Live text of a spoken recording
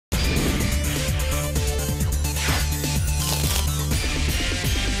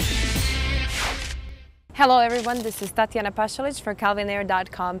Hello everyone, this is Tatjana Pasalic for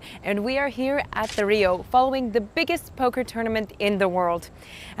CalvinAyre.com, and we are here at the Rio following the biggest poker tournament in the world.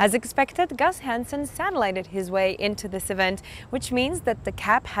 As expected, Gus Hansen satellited his way into this event, which means that the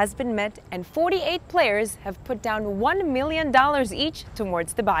cap has been met and 48 players have put down $1 million each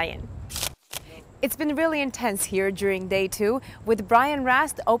towards the buy-in. It's been really intense here during day two, with Brian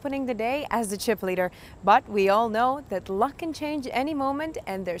Rast opening the day as the chip leader. But we all know that luck can change any moment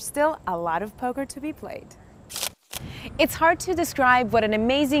and there's still a lot of poker to be played. It's hard to describe what an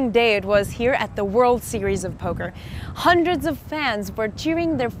amazing day it was here at the World Series of Poker. Hundreds of fans were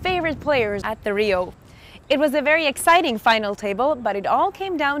cheering their favorite players at the Rio. It was a very exciting final table, but it all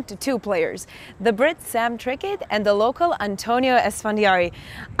came down to two players, the Brit Sam Trickett and the local Antonio Esfandiari.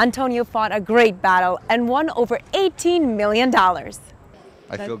 Antonio fought a great battle and won over $18 million.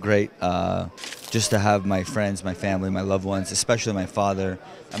 I feel great just to have my friends, my family, my loved ones, especially my father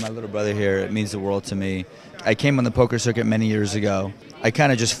and my little brother here. It means the world to me. I came on the poker circuit many years ago. I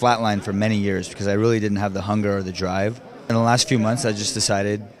kind of just flatlined for many years because I really didn't have the hunger or the drive. In the last few months, I just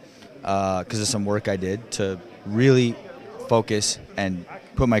decided, because of some work I did, to really focus and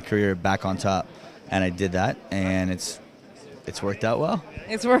put my career back on top. And I did that, and it's worked out well.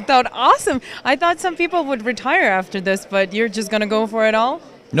 It's worked out awesome. I thought some people would retire after this, but you're just going to go for it all?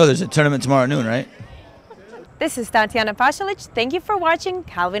 No, there's a tournament tomorrow at noon, right? This is Tatjana Pasalic. Thank you for watching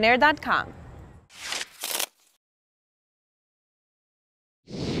CalvinAyre.com.